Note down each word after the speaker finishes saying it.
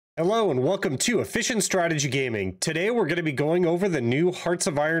Hello and welcome to Efficient Strategy Gaming. Today we're going to be going over the new Hearts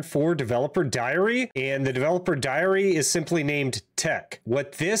of Iron 4 developer diary, and the developer diary is simply named Tech.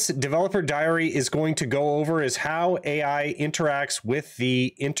 What this developer diary is going to go over is how AI interacts with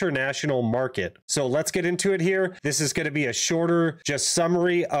the international market. So let's get into it here. This is going to be a shorter just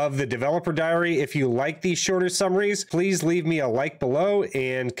summary of the developer diary. If you like these shorter summaries, please leave me a like below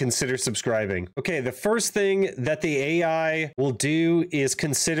and consider subscribing. Okay, the first thing that the AI will do is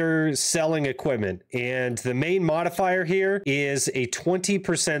consider selling equipment, and the main modifier here is a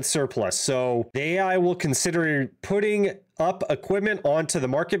 20% surplus. So the AI will consider putting up equipment onto the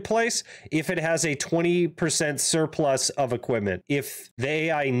marketplace if it has a 20% surplus of equipment. If the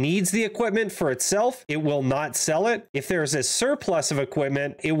AI needs the equipment for itself, it will not sell it. If there's a surplus of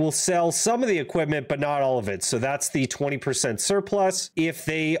equipment, it will sell some of the equipment, but not all of it. So that's the 20% surplus. If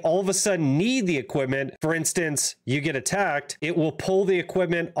they all of a sudden need the equipment, for instance, you get attacked, it will pull the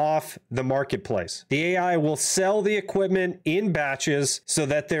equipment off the marketplace. The AI will sell the equipment in batches so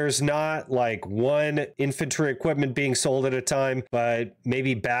that there's not like one infantry equipment being sold at a time, but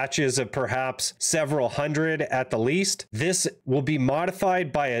maybe batches of perhaps several hundred at the least. This will be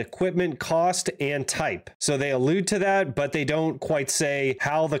modified by equipment cost and type. So they allude to that, but they don't quite say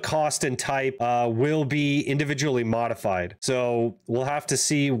how the cost and type will be individually modified. So we'll have to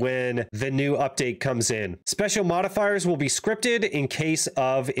see when the new update comes in. Special modifiers will be scripted in case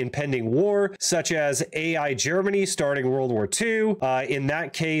of impending war, such as AI Germany starting World War II. In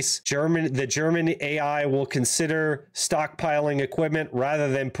that case, the German AI will consider stockpiling equipment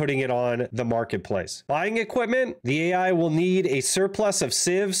rather than putting it on the marketplace. Buying equipment, the AI will need a surplus of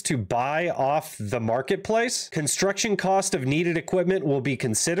civs to buy off the marketplace. Construction cost of needed equipment will be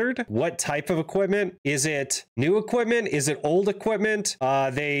considered. What type of equipment? Is it new equipment? Is it old equipment?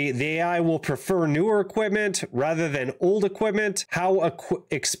 The AI will prefer newer equipment rather than old equipment. How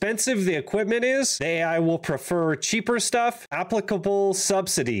expensive the equipment is, the AI will prefer cheaper stuff. Applicable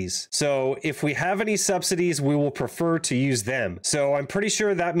subsidies. So if we have any subsidies, we will prefer to use them. So I'm pretty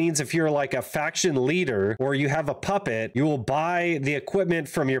sure that means if you're like a faction leader or you have a puppet, you will buy the equipment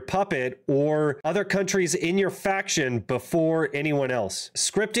from your puppet or other countries in your faction before anyone else.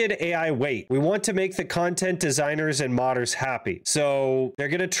 Scripted AI weight. We want to make the content designers and modders happy. So they're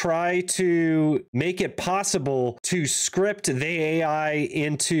going to try to make it possible to script the AI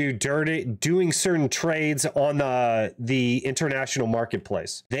into doing certain trades on the international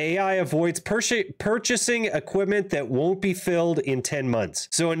marketplace. The AI avoids purchasing equipment that won't be filled in 10 months.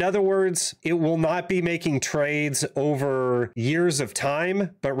 So in other words, it will not be making trades over years of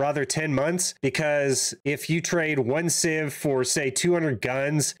time, but rather 10 months, because if you trade one civ for say 200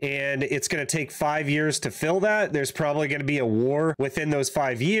 guns and it's going to take 5 years to fill that, there's probably going to be a war within those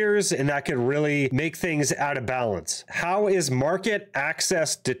 5 years, and that could really make things out of balance. How is market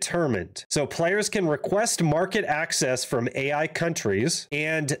access determined? So players can request market access from AI countries,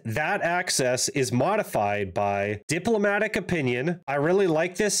 and that access is modified by diplomatic opinion. I really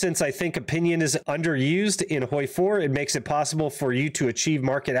like this since I think opinion is underused in HOI4. It makes it possible for you to achieve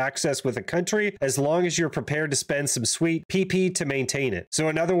market access with a country as long as you're prepared to spend some sweet PP to maintain it. So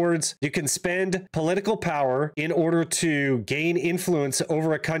in other words, you can spend political power in order to gain influence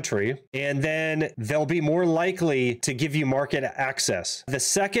over a country, and then they'll be more likely to give you market access. The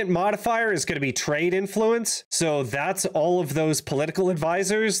second modifier is going to be trade influence. So that's all of those political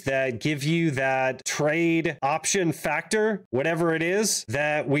advisors that give you that trade option factor, whatever it is,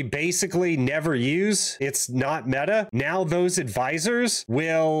 that we basically never use. It's not meta. Now those advisors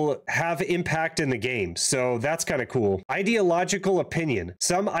will have impact in the game. So that's kind of cool. Ideological opinion.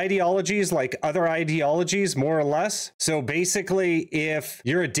 Some ideologies like other ideologies, more or less. So basically, if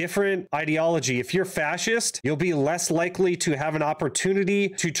you're a different ideology, if you're fascist, you'll be less likely to have an opportunity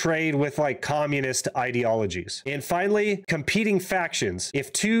to trade with like communist ideologies. And finally, competing factions.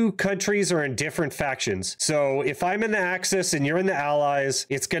 If two countries are in different factions, so if I'm in the Axis and you're in the Allies,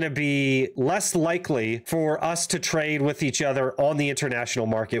 it's going to be less likely for us to trade with each other on the international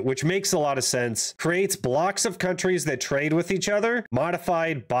market, which makes a lot of sense. Creates blocks of countries that trade with each other,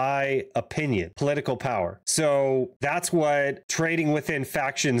 modified by opinion, political power. So that's what trading within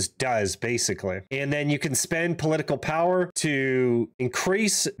factions does, basically. And then you can spend political power to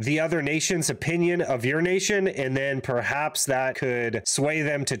increase the other nation's opinion of your nation, and then perhaps that could sway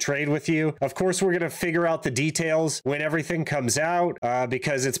them to trade with you. Of course, we're going to figure out the details details when everything comes out,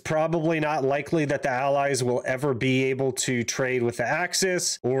 because it's probably not likely that the Allies will ever be able to trade with the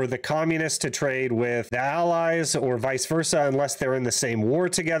Axis, or the Communists to trade with the Allies, or vice versa, unless they're in the same war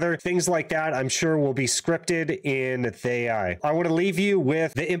together. Things like that, I'm sure, will be scripted in the AI. I want to leave you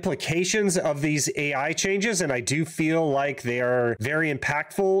with the implications of these AI changes, and I do feel like they are very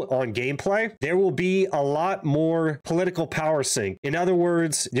impactful on gameplay. There will be a lot more political power sync. In other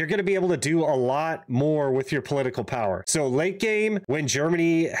words, you're going to be able to do a lot more with your political power. So late game, when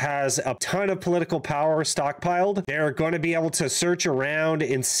Germany has a ton of political power stockpiled, they're going to be able to search around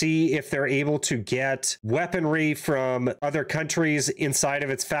and see if they're able to get weaponry from other countries inside of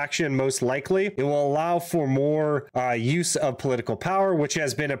its faction. Most likely, it will allow for more use of political power, which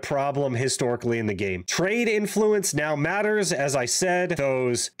has been a problem historically in the game. Trade influence now matters. As I said,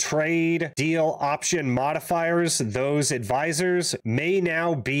 those trade deal option modifiers, those advisors, may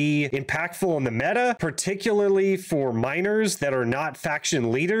now be impactful in the meta, particularly for miners that are not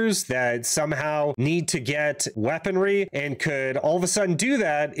faction leaders that somehow need to get weaponry and could all of a sudden do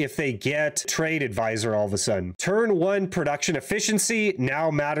that if they get trade advisor all of a sudden. Turn 1 production efficiency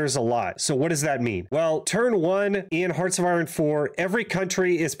now matters a lot. So what does that mean? Well, turn 1 in Hearts of Iron 4, every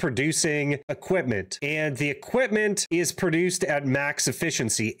country is producing equipment, and the equipment is produced at max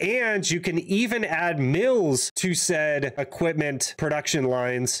efficiency, and you can even add mills to said equipment production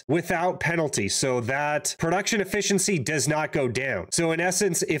lines without penalty, so that production efficiency does not go down. So in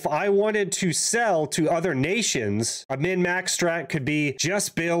essence, if I wanted to sell to other nations, a min-max strat could be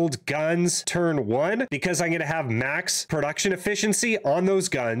just build guns turn 1, because I'm going to have max production efficiency on those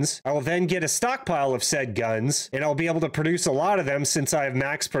guns. I will then get a stockpile of said guns, and I'll be able to produce a lot of them since I have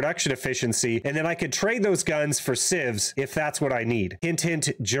max production efficiency, and then I could trade those guns for civs if that's what I need. Hint, hint,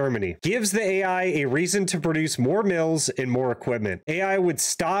 Germany. Gives the AI a reason to produce more mills and more equipment. AI would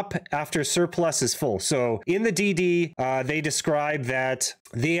stop after surplus is full. So in the DD, they describe that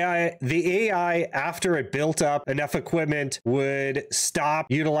the AI, after it built up enough equipment, would stop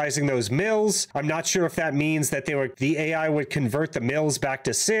utilizing those mills. I'm not sure if that means that the AI would convert the mills back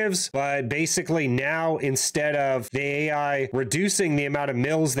to civs, but basically now, instead of the AI reducing the amount of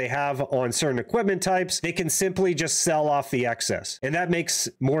mills they have on certain equipment types, they can simply just sell off the excess. And that makes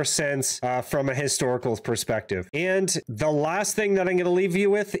more sense from a historical perspective. And the last thing that I'm going to leave you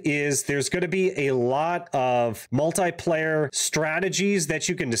with is there's going to be a lot of multiplayer strategies that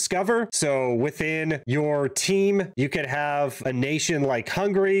you can discover. So within your team, you could have a nation like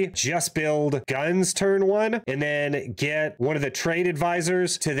Hungary just build guns turn 1, and then get one of the trade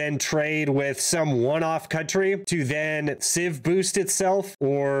advisors to then trade with some one-off country to then civ boost itself,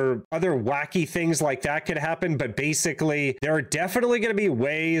 or other wacky things like that could happen. But basically, there are definitely going to be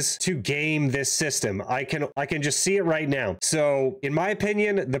ways to game this system. I can just see it right now. So in my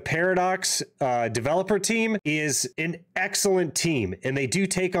opinion, the Paradox developer team is an excellent team, and they do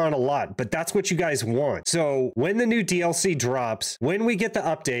take on a lot, but that's what you guys want. So when the new DLC drops, when we get the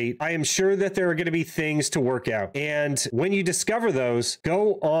update, I am sure that there are going to be things to work out. And when you discover those,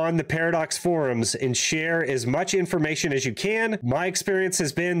 go on the Paradox forums and share as much information as you can. My experience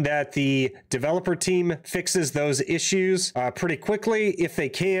has been that the developer team fixes those issues pretty quickly if they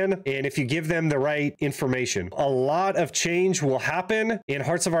can, and if you give them the right information. A lot of change will happen in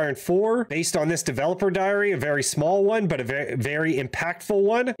Hearts of Iron 4 based on this developer diary, a very small one, but a very impactful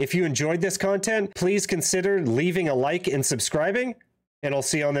one. If you enjoyed this content, please consider leaving a like and subscribing, and I'll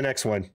see you on the next one.